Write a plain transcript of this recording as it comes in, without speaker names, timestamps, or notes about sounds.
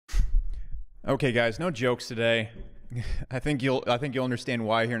Okay, guys, no jokes today. I think you'll understand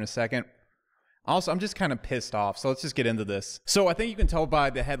why here in a second. Also, I'm just kind of pissed off, so let's just get into this. So I think you can tell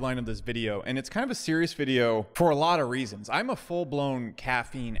by the headline of this video, and it's kind of a serious video for a lot of reasons. I'm a full-blown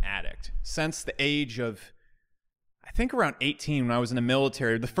caffeine addict since the age of, I think around 18 when I was in the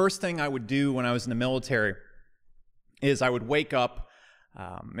military. The first thing I would do when I was in the military is I would wake up,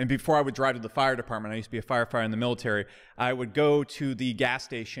 and before I would drive to the fire department, I used to be a firefighter in the military, I would go to the gas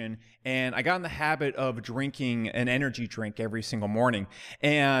station, and I got in the habit of drinking an energy drink every single morning.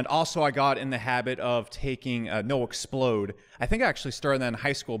 And also I got in the habit of taking No Explode. I think I actually started that in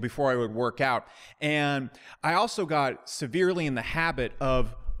high school before I would work out. And I also got severely in the habit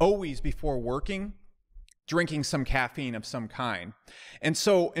of always before working, drinking some caffeine of some kind. And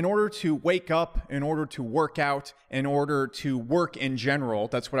so in order to wake up, in order to work out, in order to work in general,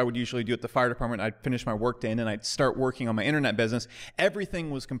 that's what I would usually do at the fire department. I'd finish my work day and then I'd start working on my internet business.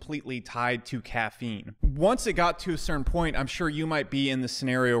 Everything was completely tied to caffeine. Once it got to a certain point, I'm sure you might be in the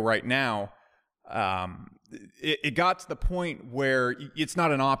scenario right now. It got to the point where it's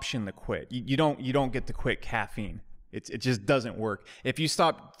not an option to quit. You don't get to quit caffeine. It just doesn't work. If you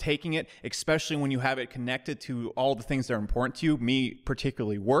stop taking it, especially when you have it connected to all the things that are important to you, me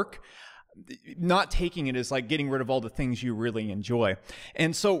particularly work, not taking it is like getting rid of all the things you really enjoy.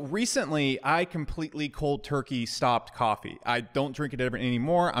 And so recently, I completely cold turkey stopped coffee. I don't drink it ever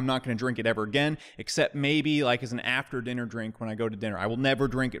anymore. I'm not going to drink it ever again, except maybe like as an after dinner drink when I go to dinner. I will never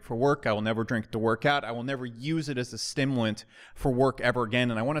drink it for work. I will never drink it to work out. I will never use it as a stimulant for work ever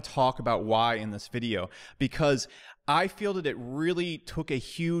again. And I want to talk about why in this video, because I feel that it really took a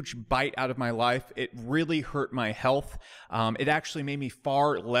huge bite out of my life. It really hurt my health. It actually made me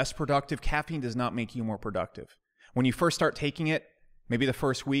far less productive. Caffeine does not make you more productive. When you first start taking it, maybe the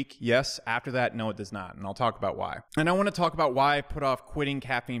first week, yes. After that, no, it does not. And I'll talk about why. And I want to talk about why I put off quitting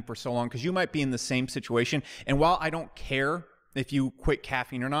caffeine for so long, because you might be in the same situation. And while I don't care if you quit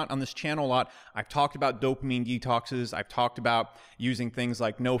caffeine or not, on this channel a lot, I've talked about dopamine detoxes. I've talked about using things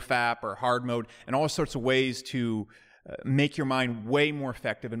like NoFap or hard mode and all sorts of ways to make your mind way more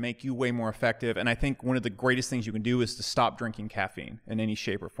effective and make you way more effective. And I think one of the greatest things you can do is to stop drinking caffeine in any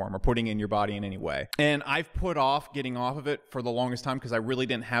shape or form or putting it in your body in any way. And I've put off getting off of it for the longest time because I really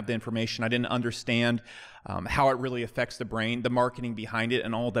didn't have the information. I didn't understand how it really affects the brain, the marketing behind it,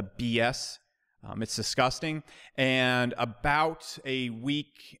 and all the BS. It's disgusting. And about a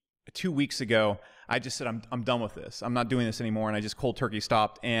week, 2 weeks ago, I just said, I'm done with this. I'm not doing this anymore. And I just cold turkey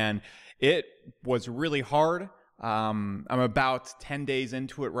stopped. And it was really hard. I'm about 10 days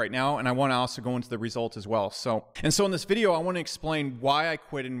into it right now, and I want to also go into the results as well. So in this video, I want to explain why I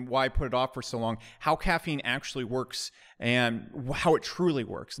quit and why I put it off for so long, how caffeine actually works, and how it truly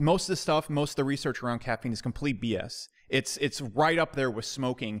works. Most of the stuff, most of the research around caffeine is complete BS. It's right up there with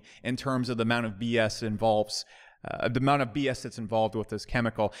smoking in terms of the amount of BS it involves. The amount of BS that's involved with this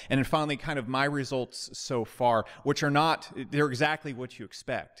chemical. And then finally, kind of my results so far, which are not, they're exactly what you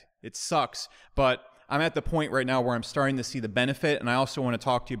expect. It sucks, but I'm at the point right now where I'm starting to see the benefit, and I also want to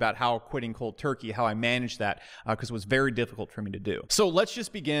talk to you about how quitting cold turkey, how I managed that, because it was very difficult for me to do. So let's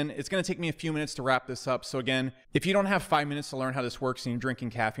just begin. It's going to take me a few minutes to wrap this up. So again, if you don't have 5 minutes to learn how this works and you're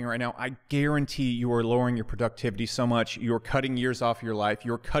drinking caffeine right now, I guarantee you are lowering your productivity so much. You're cutting years off your life.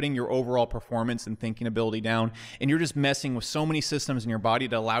 You're cutting your overall performance and thinking ability down, and you're just messing with so many systems in your body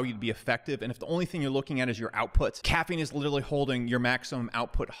to allow you to be effective. And if the only thing you're looking at is your output, caffeine is literally holding your maximum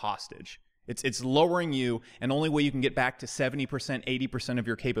output hostage. It's lowering you, and the only way you can get back to 70%, 80% of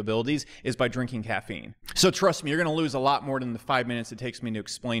your capabilities is by drinking caffeine. So trust me, you're going to lose a lot more than the 5 minutes it takes me to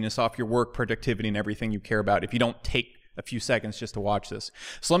explain this off your work, productivity, and everything you care about if you don't take a few seconds just to watch this.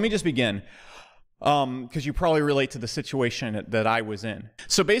 So let me just begin, because you probably relate to the situation that I was in.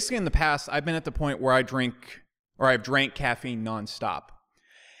 So basically in the past, I've been at the point where I've drank caffeine nonstop.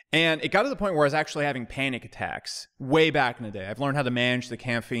 And it got to the point where I was actually having panic attacks way back in the day. I've learned how to manage the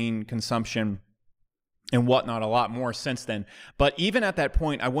caffeine consumption and whatnot a lot more since then. But even at that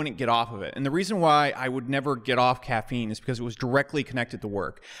point, I wouldn't get off of it. And the reason why I would never get off caffeine is because it was directly connected to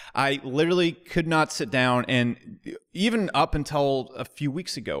work. I literally could not sit down, and even up until a few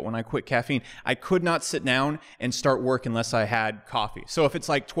weeks ago when I quit caffeine, I could not sit down and start work unless I had coffee. So if it's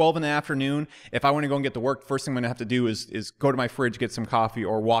like 12 in the afternoon, if I want to go and get to work, the first thing I'm going to have to do is go to my fridge, get some coffee,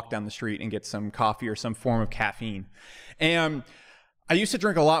 or walk down the street and get some coffee or some form of caffeine. And I used to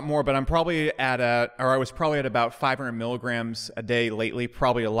drink a lot more, but I was probably at about 500 milligrams a day lately,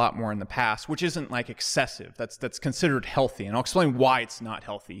 probably a lot more in the past, which isn't like excessive. That's considered healthy. And I'll explain why it's not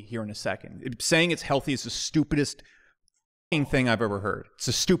healthy here in a second. Saying it's healthy is the stupidest thing I've ever heard. It's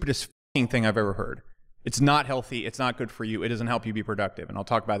the stupidest thing I've ever heard. It's not healthy. It's not good for you. It doesn't help you be productive. And I'll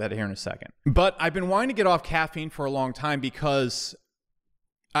talk about that here in a second. But I've been wanting to get off caffeine for a long time because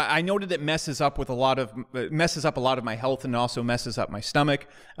I noted it messes up a lot of my health, and also messes up my stomach.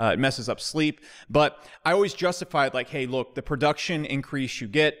 It messes up sleep. But I always justify it like, hey, look, the production increase you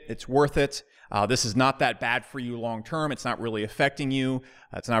get, it's worth it. This is not that bad for you long term. It's not really affecting you.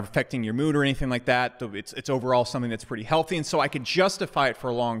 It's not affecting your mood or anything like that. It's overall something that's pretty healthy. And so I could justify it for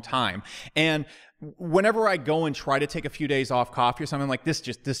a long time. And whenever I go and try to take a few days off coffee or something, like this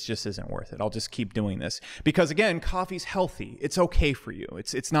just isn't worth it. I'll just keep doing this because, again, coffee's healthy. It's okay for you.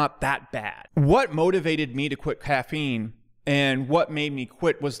 It's not that bad. What motivated me to quit caffeine and what made me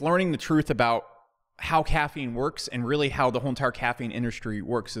quit was learning the truth about how caffeine works and really how the whole entire caffeine industry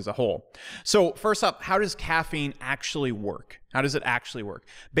works as a whole. So first up, how does caffeine actually work? How does it actually work?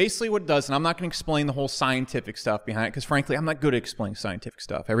 Basically what it does, and I'm not going to explain the whole scientific stuff behind it because frankly, I'm not good at explaining scientific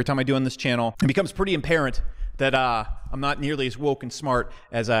stuff. Every time I do on this channel, it becomes pretty apparent that I'm not nearly as woke and smart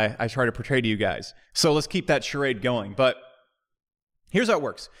as I try to portray to you guys. So let's keep that charade going. But here's how it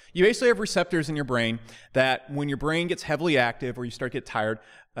works. You basically have receptors in your brain that when your brain gets heavily active or you start to get tired,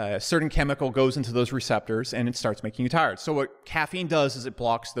 a certain chemical goes into those receptors and it starts making you tired. So what caffeine does is it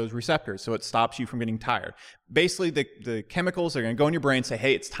blocks those receptors, so it stops you from getting tired. Basically, the chemicals are going to go in your brain and say,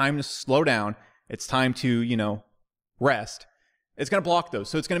 hey, it's time to slow down. It's time to, rest. It's going to block those.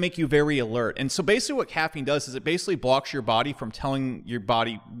 So it's going to make you very alert. And so basically what caffeine does is it basically blocks your body from telling your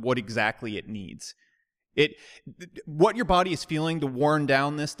body what exactly it needs. What your body is feeling, the worn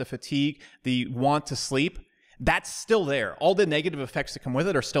downness, the fatigue, the want to sleep, that's still there. All the negative effects that come with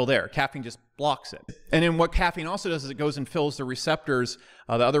it are still there. Caffeine just blocks it. And then what caffeine also does is it goes and fills the receptors,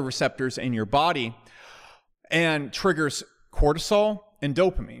 the other receptors in your body, and triggers cortisol and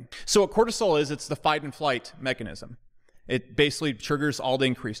dopamine. So what cortisol is, it's the fight and flight mechanism. It basically triggers all the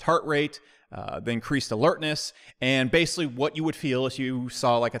increased heart rate, the increased alertness, and basically what you would feel if you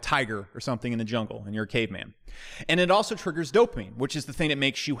saw like a tiger or something in the jungle and you're a caveman. And it also triggers dopamine, which is the thing that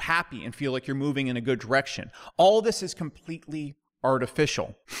makes you happy and feel like you're moving in a good direction. All this is completely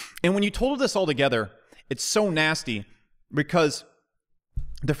artificial. And when you total this all together, it's so nasty because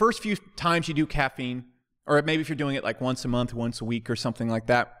the first few times you do caffeine, or maybe if you're doing it like once a month, once a week or something like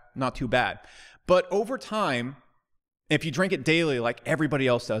that, not too bad. But over time, if you drink it daily like everybody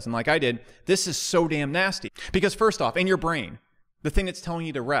else does, and like I did, this is so damn nasty. Because first off, in your brain, the thing that's telling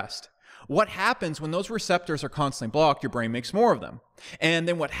you to rest, what happens when those receptors are constantly blocked, your brain makes more of them. And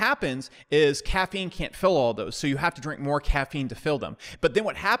then what happens is caffeine can't fill all those, so you have to drink more caffeine to fill them. But then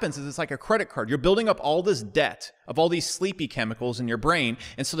what happens is it's like a credit card. You're building up all this debt of all these sleepy chemicals in your brain,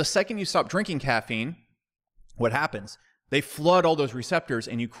 and so the second you stop drinking caffeine, what happens? They flood all those receptors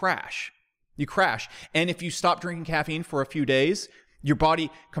and you crash. You crash. And if you stop drinking caffeine for a few days, your body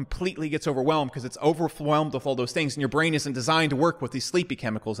completely gets overwhelmed because it's overwhelmed with all those things, and your brain isn't designed to work with these sleepy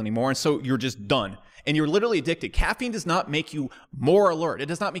chemicals anymore, and so you're just done. And you're literally addicted. Caffeine does not make you more alert. It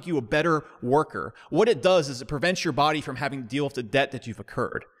does not make you a better worker. What it does is it prevents your body from having to deal with the debt that you've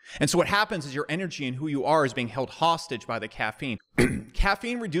incurred. And so what happens is your energy and who you are is being held hostage by the caffeine.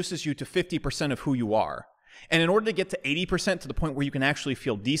 Caffeine reduces you to 50% of who you are. And in order to get to 80% to the point where you can actually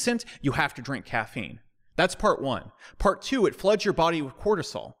feel decent, you have to drink caffeine. That's part one. Part two, it floods your body with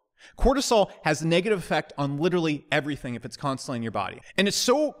cortisol. Cortisol has a negative effect on literally everything if it's constantly in your body. And it's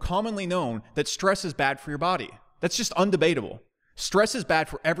so commonly known that stress is bad for your body. That's just undebatable. Stress is bad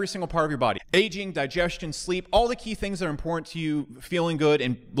for every single part of your body. Aging, digestion, sleep, all the key things that are important to you feeling good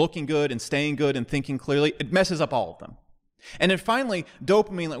and looking good and staying good and thinking clearly, it messes up all of them. And then finally,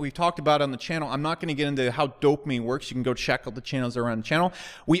 dopamine that we've talked about on the channel. I'm not going to get into how dopamine works. You can go check out the channels around the channel.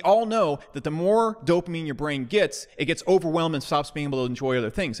 We all know that the more dopamine your brain gets, it gets overwhelmed and stops being able to enjoy other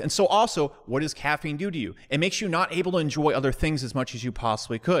things. And so also, what does caffeine do to you? It makes you not able to enjoy other things as much as you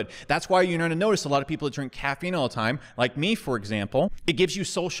possibly could. That's why you're going to notice a lot of people that drink caffeine all the time, like me, for example. It gives you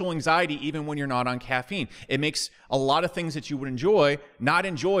social anxiety even when you're not on caffeine. It makes a lot of things that you would enjoy not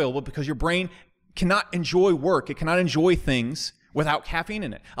enjoyable because your brain cannot enjoy work. It cannot enjoy things without caffeine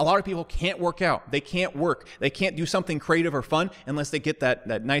in it. A lot of people can't work out. They can't work. They can't do something creative or fun unless they get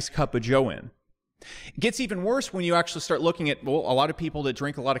that nice cup of joe in. It gets even worse when you actually start looking at, well, a lot of people that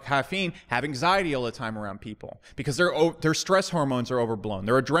drink a lot of caffeine have anxiety all the time around people because their stress hormones are overblown.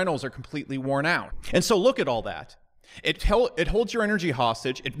 Their adrenals are completely worn out. And so look at all that. It holds your energy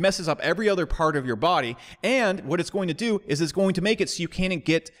hostage. It messes up every other part of your body. And what it's going to do is it's going to make it so you can't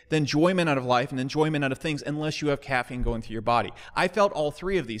get the enjoyment out of life and enjoyment out of things unless you have caffeine going through your body. I felt all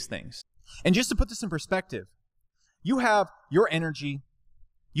three of these things. And just to put this in perspective, you have your energy,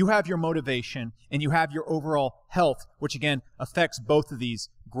 You have your motivation and you have your overall health, which again affects both of these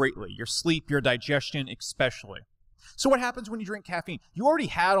greatly. Your sleep, your digestion especially. So what happens when you drink caffeine? You already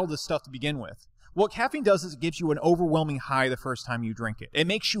had all this stuff to begin with. What caffeine does is it gives you an overwhelming high the first time you drink it. It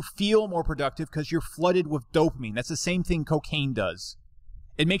makes you feel more productive because you're flooded with dopamine. That's the same thing cocaine does.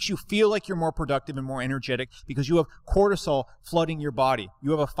 It makes you feel like you're more productive and more energetic because you have cortisol flooding your body.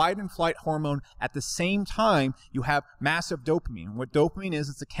 You have a fight and flight hormone. At the same time, you have massive dopamine. What dopamine is,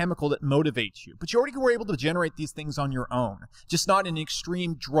 it's a chemical that motivates you. But you already were able to generate these things on your own, just not an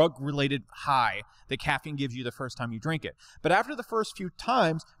extreme drug-related high that caffeine gives you the first time you drink it. But after the first few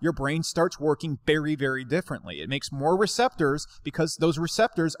times, your brain starts working very, very differently. It makes more receptors because those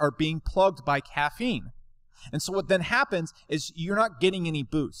receptors are being plugged by caffeine. And so what then happens is you're not getting any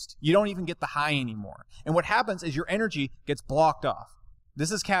boost. You don't even get the high anymore. And what happens is your energy gets blocked off.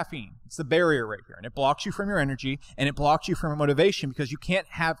 This is caffeine. It's the barrier right here. And it blocks you from your energy and it blocks you from your motivation because you can't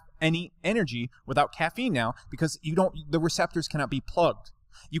have any energy without caffeine now because the receptors cannot be plugged.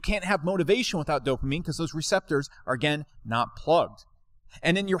 You can't have motivation without dopamine because those receptors are, again, not plugged.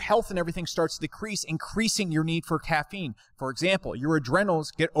 And then your health and everything starts to decrease, increasing your need for caffeine. For example, your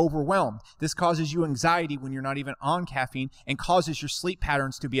adrenals get overwhelmed. This causes you anxiety when you're not even on caffeine and causes your sleep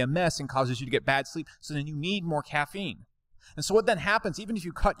patterns to be a mess and causes you to get bad sleep. So then you need more caffeine. And so what then happens, even if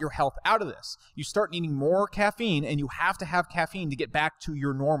you cut your health out of this, you start needing more caffeine and you have to have caffeine to get back to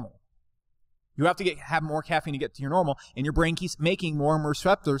your normal. You have to have more caffeine to get to your normal, and your brain keeps making more and more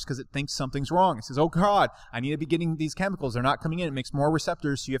receptors because it thinks something's wrong. It says, oh God, I need to be getting these chemicals. They're not coming in. It makes more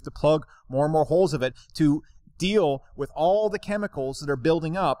receptors, so you have to plug more and more holes of it to deal with all the chemicals that are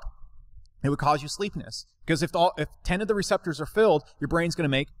building up. It would cause you sleepiness. Because if 10 of the receptors are filled, your brain's going to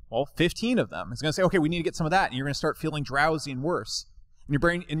make, well, 15 of them. It's going to say, okay, we need to get some of that, and you're going to start feeling drowsy and worse.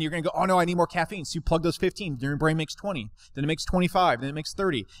 And you're going to go, oh no, I need more caffeine. So you plug those 15, then your brain makes 20, then it makes 25, then it makes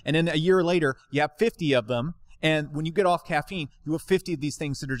 30. And then a year later, you have 50 of them. And when you get off caffeine, you have 50 of these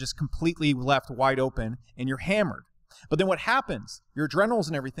things that are just completely left wide open and you're hammered. But then what happens? Your adrenals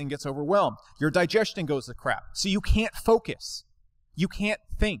and everything gets overwhelmed. Your digestion goes to crap. So you can't focus. You can't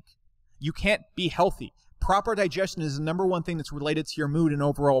think. You can't be healthy. Proper digestion is the number one thing that's related to your mood and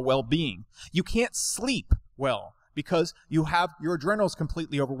overall well-being. You can't sleep well, because you have your adrenals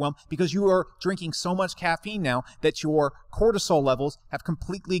completely overwhelmed because you are drinking so much caffeine now that your cortisol levels have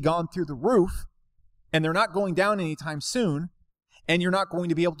completely gone through the roof and they're not going down anytime soon, and you're not going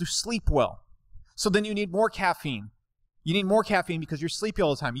to be able to sleep well. So then you need more caffeine. You need more caffeine because you're sleepy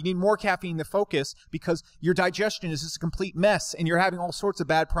all the time. You need more caffeine to focus because your digestion is just a complete mess and you're having all sorts of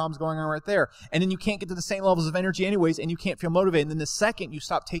bad problems going on right there. And then you can't get to the same levels of energy anyways and you can't feel motivated. And then the second you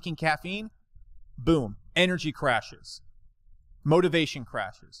stop taking caffeine, boom, energy crashes. Motivation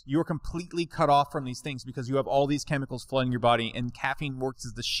crashes. You are completely cut off from these things because you have all these chemicals flooding your body, and caffeine works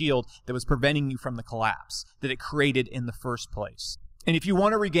as the shield that was preventing you from the collapse that it created in the first place. And if you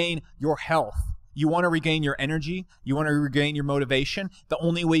want to regain your health, you want to regain your energy, you want to regain your motivation, the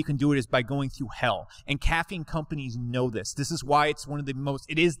only way you can do it is by going through hell. And caffeine companies know this. This is why it's one of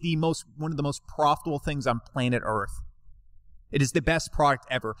the most profitable things on planet Earth. It is the best product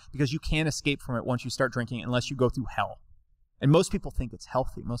ever because you can't escape from it once you start drinking it unless you go through hell. And most people think it's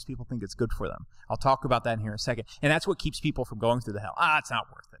healthy. Most people think it's good for them. I'll talk about that in here in a second. And that's what keeps people from going through the hell. It's not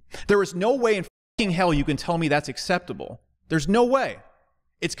worth it. There is no way in fucking hell you can tell me that's acceptable. There's no way.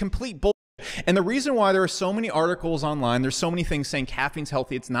 It's complete bullshit. And the reason why there are so many articles online, there's so many things saying caffeine's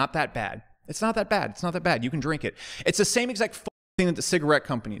healthy, it's not that bad. It's not that bad. It's not that bad. You can drink it. It's the same exact thing that the cigarette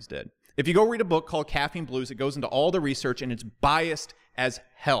companies did. If you go read a book called Caffeine Blues, it goes into all the research and it's biased as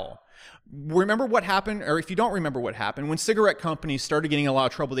hell. Remember what happened, or if you don't remember what happened, when cigarette companies started getting in a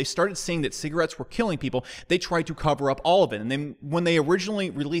lot of trouble, they started seeing that cigarettes were killing people. They tried to cover up all of it. And then when they originally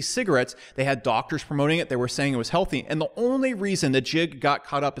released cigarettes, they had doctors promoting it. They were saying it was healthy. And the only reason the jig got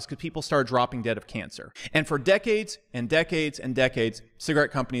caught up is because people started dropping dead of cancer. And for decades and decades and decades,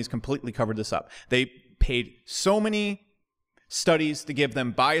 cigarette companies completely covered this up. They paid so many studies to give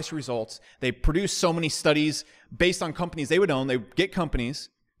them biased results. They produced so many studies based on companies they would own. They would get companies.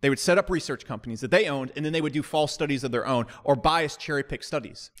 They would set up research companies that they owned, and then they would do false studies of their own or biased cherry-pick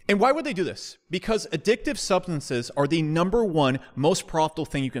studies. And why would they do this? Because addictive substances are the #1 most profitable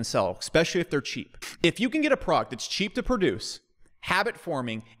thing you can sell, especially if they're cheap. If you can get a product that's cheap to produce,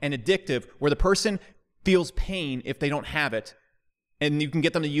 habit-forming, and addictive, where the person feels pain if they don't have it, and you can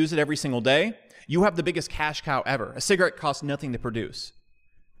get them to use it every single day, you have the biggest cash cow ever. A cigarette costs nothing to produce.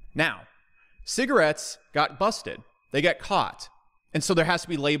 Now, cigarettes got busted. They got caught. And so there has to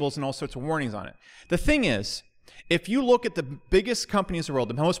be labels and all sorts of warnings on it. The thing is, if you look at the biggest companies in the world,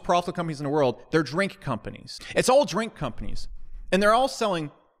 the most profitable companies in the world, they're drink companies. It's all drink companies. And they're all selling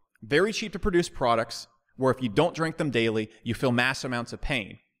very cheap to produce products where if you don't drink them daily, you feel mass amounts of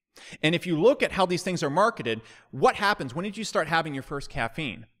pain. And if you look at how these things are marketed, what happens? When did you start having your first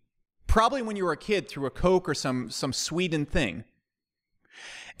caffeine? Probably when you were a kid through a Coke or some sweetened thing.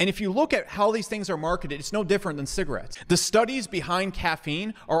 And if you look at how these things are marketed, it's no different than cigarettes. The studies behind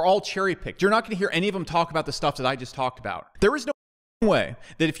caffeine are all cherry-picked. You're not going to hear any of them talk about the stuff that I just talked about. There is no way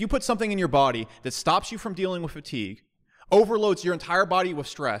that if you put something in your body that stops you from dealing with fatigue, overloads your entire body with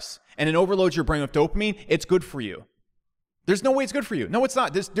stress, and it overloads your brain with dopamine, it's good for you. There's no way it's good for you. No, it's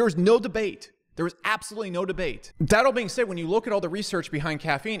not. There's no debate. There is absolutely no debate. That all being said, when you look at all the research behind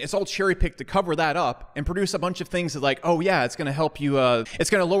caffeine, it's all cherry-picked to cover that up and produce a bunch of things that like, oh yeah, it's going to help you, it's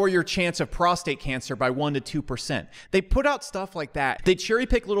going to lower your chance of prostate cancer by 1 to 2%. They put out stuff like that. They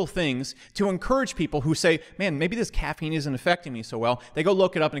cherry-pick little things to encourage people who say, man, maybe this caffeine isn't affecting me so well. They go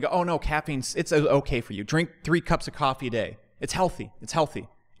look it up and go, oh no, caffeine's, it's okay for you. Drink 3 cups of coffee a day. It's healthy. It's healthy.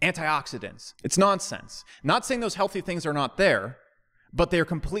 Antioxidants. It's nonsense. Not saying those healthy things are not there, but they're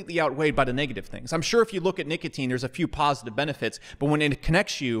completely outweighed by the negative things. I'm sure if you look at nicotine, there's a few positive benefits, but when it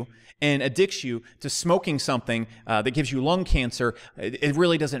connects you and addicts you to smoking something that gives you lung cancer, it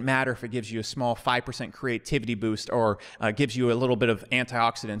really doesn't matter if it gives you a small 5% creativity boost or gives you a little bit of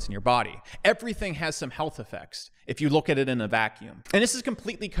antioxidants in your body. Everything has some health effects if you look at it in a vacuum. And this is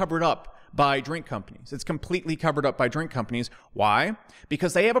completely covered up by drink companies. It's completely covered up by drink companies. Why?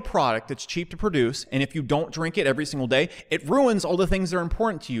 Because they have a product that's cheap to produce, and if you don't drink it every single day, it ruins all the things that are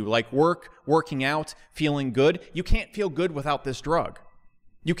important to you, like working out, feeling good. You can't feel good without this drug.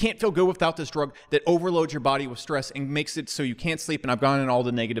 You can't feel good without this drug that overloads your body with stress and makes it so you can't sleep, and I've gone into all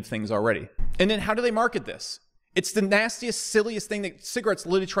the negative things already. And then how do they market this? It's the nastiest, silliest thing that cigarettes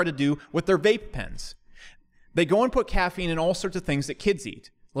literally try to do with their vape pens. They go and put caffeine in all sorts of things that kids eat.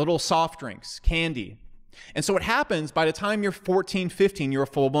 Little soft drinks, candy. And so what happens, by the time you're 14, 15, you're a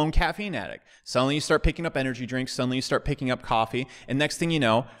full-blown caffeine addict. Suddenly you start picking up energy drinks, suddenly you start picking up coffee, and next thing you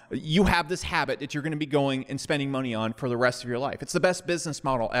know, you have this habit that you're going to be going and spending money on for the rest of your life. It's the best business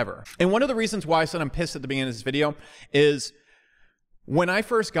model ever. And one of the reasons why I said I'm pissed at the beginning of this video is when I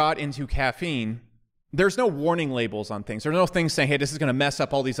first got into caffeine, there's no warning labels on things. There's no things saying, hey, this is going to mess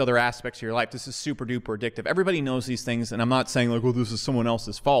up all these other aspects of your life. This is super duper addictive. Everybody knows these things, and I'm not saying like, oh, this is someone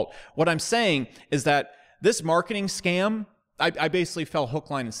else's fault. What I'm saying is that this marketing scam, I basically fell hook,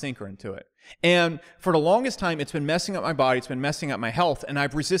 line, and sinker into it. And for the longest time, it's been messing up my body, it's been messing up my health, and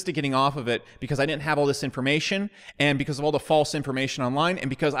I've resisted getting off of it because I didn't have all this information, and because of all the false information online, and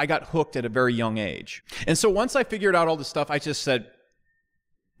because I got hooked at a very young age. And so once I figured out all this stuff, I just said,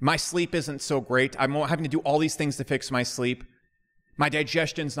 my sleep isn't so great. I'm having to do all these things to fix my sleep. My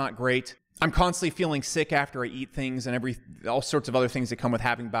digestion's not great. I'm constantly feeling sick after I eat things and all sorts of other things that come with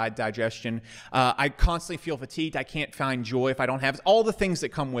having bad digestion. I constantly feel fatigued. I can't find joy if I don't have all the things that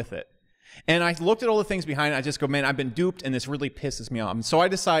come with it. And I looked at all the things behind it. I just go, man, I've been duped, and this really pisses me off. And so I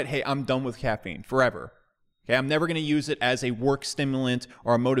decide, hey, I'm done with caffeine forever. Okay, I'm never going to use it as a work stimulant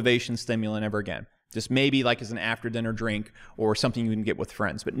or a motivation stimulant ever again. Just maybe like as an after-dinner drink or something you can get with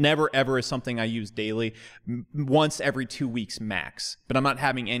friends, but never ever as something I use daily, once every 2 weeks max. But I'm not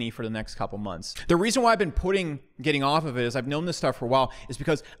having any for the next couple months. The reason why I've been getting off of it is I've known this stuff for a while is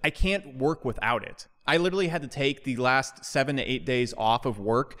because I can't work without it. I literally had to take the last 7 to 8 days off of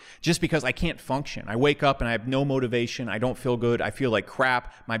work just because I can't function. I wake up and I have no motivation. I don't feel good. I feel like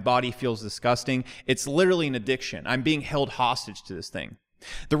crap. My body feels disgusting. It's literally an addiction. I'm being held hostage to this thing.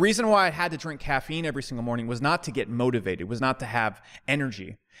 The reason why I had to drink caffeine every single morning was not to get motivated, was not to have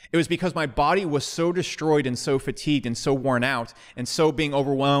energy. It was because my body was so destroyed and so fatigued and so worn out and so being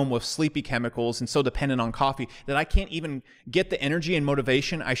overwhelmed with sleepy chemicals and so dependent on coffee that I can't even get the energy and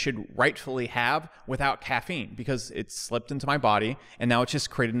motivation I should rightfully have without caffeine because it's slipped into my body and now it's just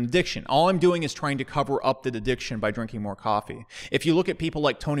created an addiction. All I'm doing is trying to cover up the addiction by drinking more coffee. If you look at people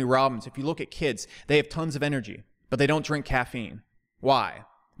like Tony Robbins, if you look at kids, they have tons of energy, but they don't drink caffeine. Why?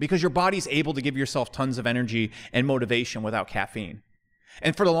 Because your body's able to give yourself tons of energy and motivation without caffeine.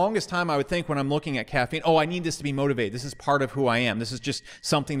 And for the longest time, I would think when I'm looking at caffeine, oh, I need this to be motivated. This is part of who I am. This is just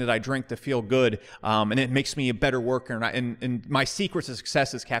something that I drink to feel good, and it makes me a better worker. And my secret to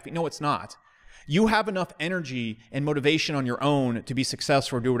success is caffeine. No, it's not. You have enough energy and motivation on your own to be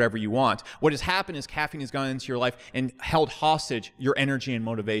successful or do whatever you want. What has happened is caffeine has gone into your life and held hostage your energy and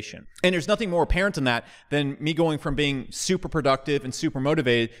motivation. And there's nothing more apparent than that than me going from being super productive and super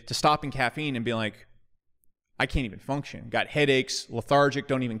motivated to stopping caffeine and being like, I can't even function. Got headaches, lethargic,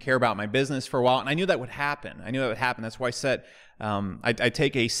 don't even care about my business for a while. And I knew that would happen. That's why I said I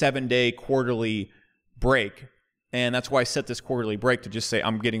take a 7-day quarterly break. And that's why I set this quarterly break to just say,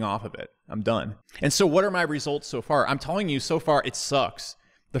 I'm getting off of it. I'm done. And so what are my results so far? I'm telling you, so far, it sucks.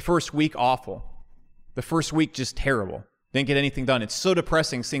 The first week, awful. The first week, just terrible. Didn't get anything done. It's so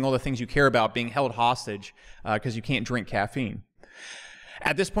depressing seeing all the things you care about being held hostage because you can't drink caffeine.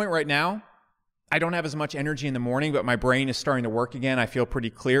 At this point right now, I don't have as much energy in the morning, but my brain is starting to work again. I feel pretty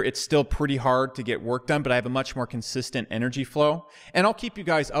clear. It's still pretty hard to get work done, but I have a much more consistent energy flow. And I'll keep you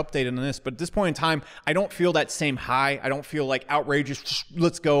guys updated on this, but at this point in time, I don't feel that same high. I don't feel like outrageous,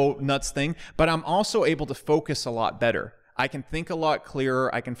 let's go nuts thing, but I'm also able to focus a lot better. I can think a lot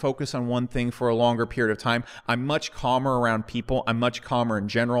clearer. I can focus on one thing for a longer period of time. I'm much calmer around people. I'm much calmer in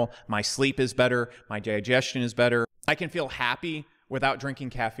general. My sleep is better. My digestion is better. I can feel happy without drinking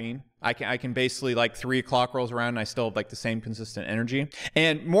caffeine. I can basically, like, 3 o'clock rolls around and I still have like the same consistent energy.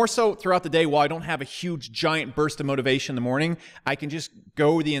 And more so throughout the day, while I don't have a huge giant burst of motivation in the morning, I can just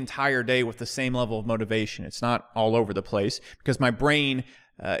go the entire day with the same level of motivation. It's not all over the place because my brain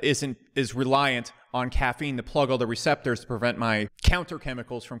is reliant on caffeine to plug all the receptors to prevent my counter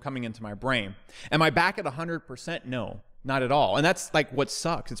chemicals from coming into my brain. Am I back at 100%? No, not at all. And that's like what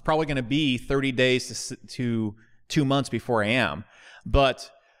sucks. It's probably going to be 30 days to 2 months before I am. But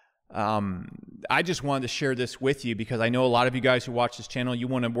I just wanted to share this with you because I know a lot of you guys who watch this channel, you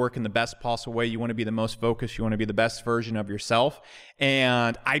want to work in the best possible way. You want to be the most focused. You want to be the best version of yourself.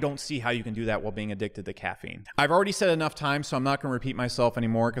 And I don't see how you can do that while being addicted to caffeine. I've already said enough times, so I'm not going to repeat myself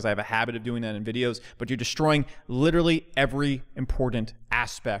anymore because I have a habit of doing that in videos, but you're destroying literally every important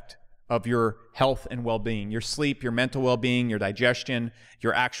aspect of your health and well-being, your sleep, your mental well-being, your digestion,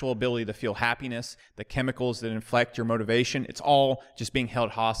 your actual ability to feel happiness, the chemicals that inflect your motivation. It's all just being held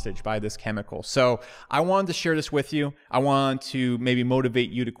hostage by this chemical. So I wanted to share this with you. I want to maybe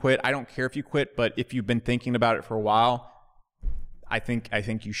motivate you to quit. I don't care if you quit, but if you've been thinking about it for a while, I think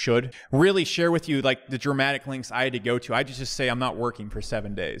you should. Really share with you like the dramatic lengths I had to go to. I just say I'm not working for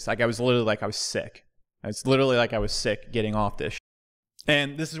 7 days. Like I was literally like I was sick. It's literally like I was sick getting off this.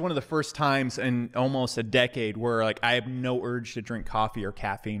 And this is one of the first times in almost a decade where like I have no urge to drink coffee or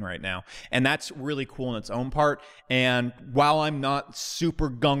caffeine right now. And that's really cool in its own part. And while I'm not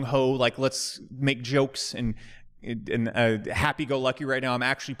super gung-ho, like let's make jokes and happy-go-lucky right now, I'm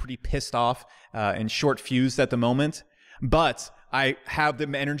actually pretty pissed off and short-fused at the moment. But I have the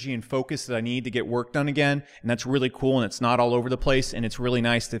energy and focus that I need to get work done again. And that's really cool. And it's not all over the place. And it's really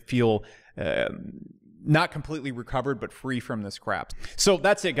nice to feel not completely recovered, but free from this crap. So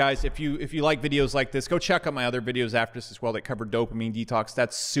that's it, guys. If you like videos like this, go check out my other videos after this as well that cover dopamine detox.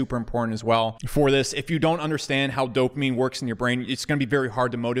 That's super important as well for this. If you don't understand how dopamine works in your brain, it's going to be very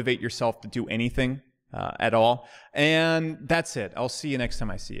hard to motivate yourself to do anything at all. And that's it. I'll see you next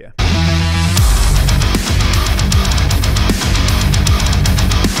time I see you.